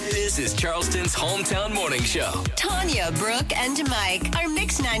This is Charleston's hometown morning show. Tanya, Brooke, and Mike are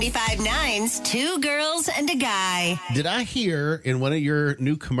Mix 95.9's two girls and a guy. Did I hear in one of your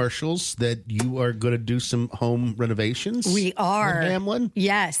new commercials that you are going to do some home renovations? We are. In Hamlin?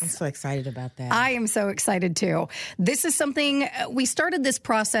 Yes. I'm so excited about that. I am so excited too. This is something, we started this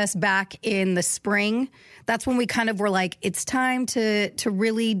process back in the spring. That's when we kind of were like, it's time to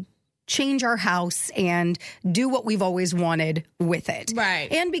really change our house and do what we've always wanted with it. Right.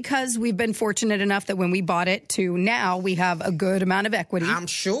 And because we've been fortunate enough that when we bought it to now, we have a good amount of equity. I'm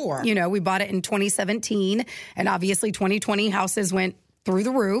sure. You know, we bought it in 2017, and obviously 2020 houses went through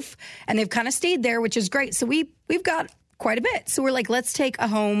the roof, and they've kind of stayed there, which is great. So we've got quite a bit. So we're like, let's take a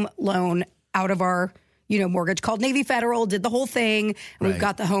home loan out of our mortgage, called Navy Federal, did the whole thing. And we've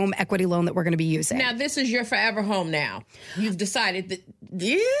got the home equity loan that we're going to be using. Now, this is your forever home now. You've decided that,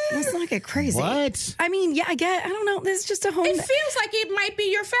 Let's not get crazy. What? I mean, I don't know. This is just a home. It feels like it might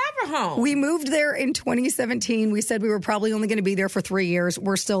be your forever home. We moved there in 2017. We said we were probably only going to be there for 3 years.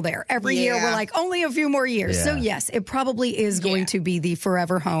 We're still there. Every year, we're like, only a few more years. Yeah. So, yes, it probably is going to be the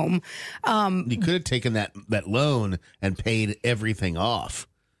forever home. You could have taken that loan and paid everything off.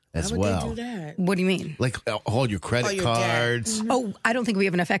 As well. They do that? What do you mean? Like all your credit cards. Debt. Oh, I don't think we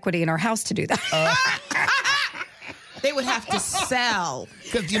have enough equity in our house to do that. They would have to sell.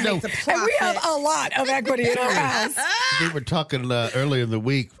 Because, And we have a lot of equity in our house. we were talking earlier in the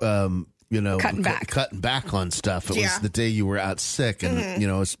week, Cutting back on stuff. It was the day you were out sick. And,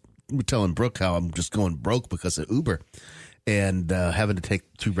 we're telling Brooke how I'm just going broke because of Uber and having to take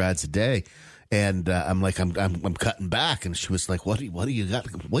 2 rides a day. And I'm like, I'm cutting back, and she was like, "What do you got?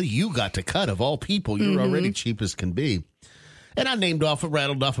 What do you got to cut? Of all people, you're already cheap as can be." And I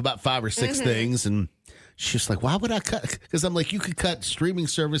rattled off about 5 or 6 things, and she's like, "Why would I cut?" Because I'm like, "You could cut streaming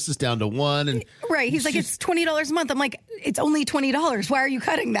services down to 1." And right, he's like, "It's $20 a month." I'm like, "It's only $20. Why are you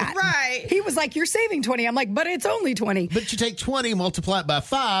cutting that?" Right. He was like, "You're saving 20." I'm like, "But it's only 20." But you take 20, multiply it by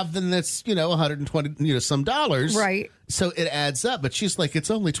 5, then that's 120 some dollars. Right. So it adds up, but she's like,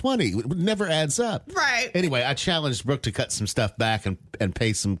 it's only 20. It never adds up. Right. Anyway, I challenged Brooke to cut some stuff back and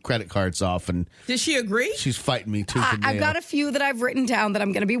pay some credit cards off. And did she agree? She's fighting me tooth and nail. I've got a few that I've written down that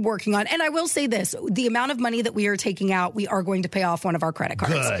I'm going to be working on. And I will say this, the amount of money that we are taking out, we are going to pay off one of our credit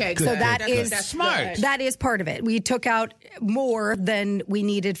cards. Good. Okay, so that's smart. That is part of it. We took out more than we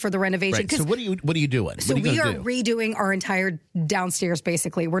needed for the renovation. Right. So what are you doing? So we are redoing our entire downstairs,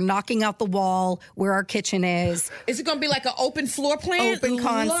 basically. We're knocking out the wall where our kitchen is. Is it going to be like an open floor plan? Open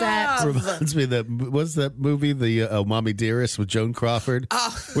concept. Reminds me of what's that movie, the Mommy Dearest with Joan Crawford,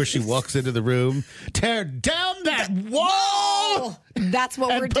 where she walks into the room, tear down that wall. That's what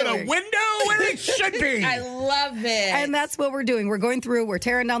we're put doing. A window where it should be. I love it. And that's what we're doing. We're going through, we're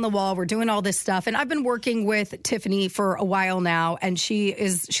tearing down the wall, we're doing all this stuff. And I've been working with Tiffany for a while now, and she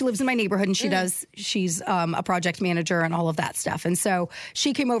lives in my neighborhood, and she's a project manager and all of that stuff. And so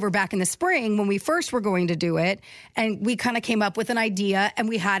she came over back in the spring when we first were going to do it, and we kind of came up with an idea, and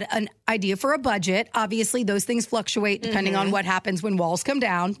we had an idea for a budget. Obviously, those things fluctuate depending on what happens when walls come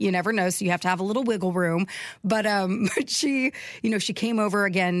down. You never know, so you have to have a little wiggle room. But she came over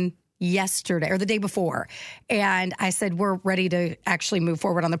again yesterday or the day before, and I said, we're ready to actually move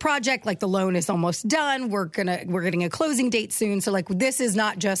forward on the project. Like, the loan is almost done. We're getting a closing date soon. So like, this is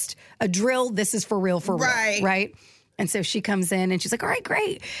not just a drill. This is for real, right? And so she comes in and she's like, all right,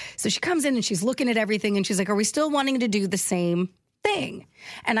 great. So she comes in and she's looking at everything, and she's like, are we still wanting to do the same thing?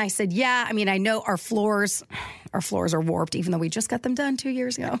 And I said, yeah. I mean, I know our floors are warped, even though we just got them done 2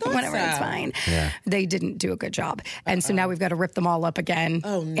 years ago. Whatever, it's fine. Yeah. They didn't do a good job. And so now we've got to rip them all up again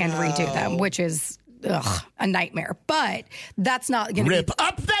and redo them, which is a nightmare. But that's not going to rip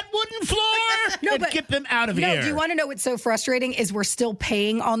up that wooden floor and get them out of here. Do you want to know what's so frustrating is we're still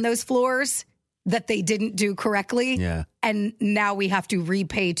paying on those floors that they didn't do correctly. Yeah. And now we have to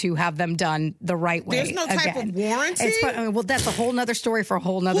repay to have them done the right way. There's no type of warranty? Well, that's a whole nother story for a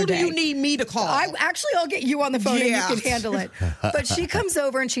whole nother day. Who do you need me to call? I'll get you on the phone and you can handle it. But she comes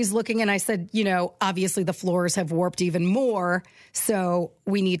over and she's looking, and I said, obviously the floors have warped even more, so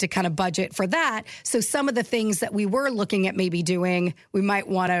we need to kind of budget for that. So some of the things that we were looking at maybe doing, we might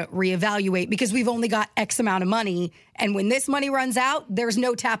want to reevaluate, because we've only got X amount of money, and when this money runs out, there's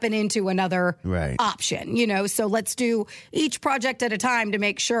no tapping into another option, so let's do each project at a time to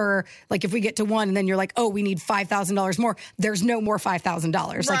make sure, like, if we get to one and then you're like, oh, we need $5,000 more, there's no more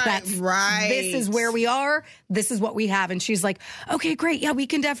 $5,000. Like, that's right. This is where we are. This is what we have. And she's like, okay, great. Yeah, we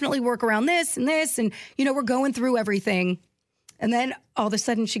can definitely work around this and this. And, we're going through everything. And then all of a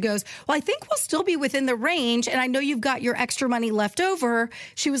sudden she goes, well, I think we'll still be within the range. And I know you've got your extra money left over.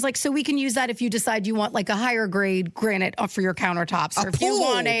 She was like, so we can use that if you decide you want like a higher grade granite for your countertops. Or if you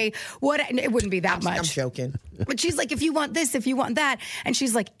want it wouldn't be that much. I'm joking. But she's like, if you want this, if you want that. And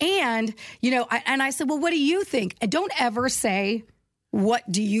she's like, and, I said, well, what do you think? And don't ever say, what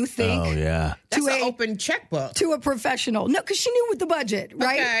do you think? Oh, yeah. That's an open checkbook. To a professional. No, because she knew with the budget,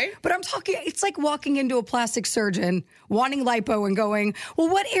 right? Okay. But I'm talking, it's like walking into a plastic surgeon, wanting lipo and going, well,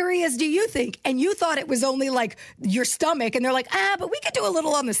 what areas do you think? And you thought it was only like your stomach. And they're like, but we could do a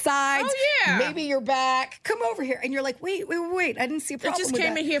little on the sides. Oh, yeah. Maybe your back. Come over here. And you're like, wait. I didn't see a problem It just with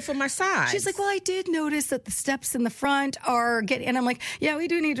came that. in here for my sides. She's like, well, I did notice that the steps in the front are getting, and I'm like, yeah, we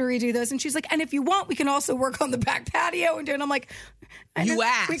do need to redo those. And she's like, and if you want, we can also work on the back patio. And I'm like, you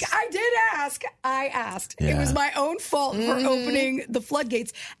asked. I did ask. I asked. Yeah. It was my own fault for opening the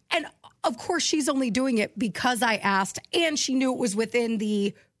floodgates. And of course, she's only doing it because I asked, and she knew it was within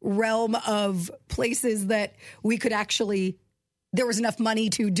the realm of places that we could actually, there was enough money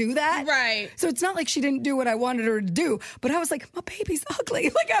to do that. Right. So it's not like she didn't do what I wanted her to do, but I was like, my baby's ugly.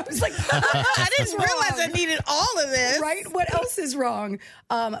 Like, I was like, I didn't realize I needed all of this. right? What else is wrong?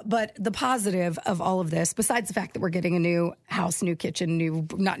 But the positive of all of this, besides the fact that we're getting a new house, new kitchen,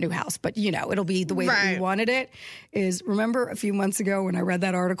 not new house, but it'll be the way that we wanted it, is remember a few months ago when I read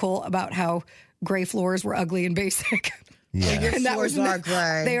that article about how gray floors were ugly and basic? Yeah. Your And that floors was are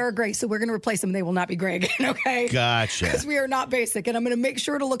gray. They are gray, so we're going to replace them. They will not be gray again, okay? Gotcha. Because we are not basic, and I'm going to make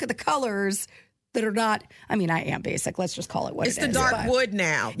sure to look at the colors that are not. I mean, I am basic. Let's just call it what It's it is. the dark but- wood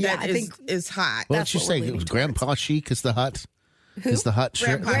now Yeah, that I think is hot. What That's did you what we're say? It leaning was Grandpa Chic is the hut? Is the hut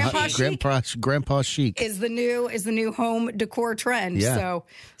shirt? Grandpa Chic? Grandpa Chic. Is the new home decor trend. Yeah.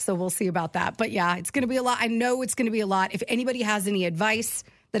 So we'll see about that. But yeah, it's going to be a lot. I know it's going to be a lot. If anybody has any advice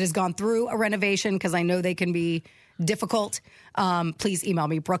that has gone through a renovation, because I know they can be difficult, please email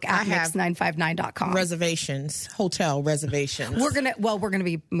me, Brooke at mix959.com. Reservations, hotel reservations. We're gonna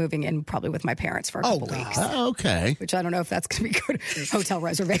be moving in probably with my parents for a couple weeks. Oh, okay. Which I don't know if that's gonna be good. Hotel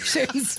reservations.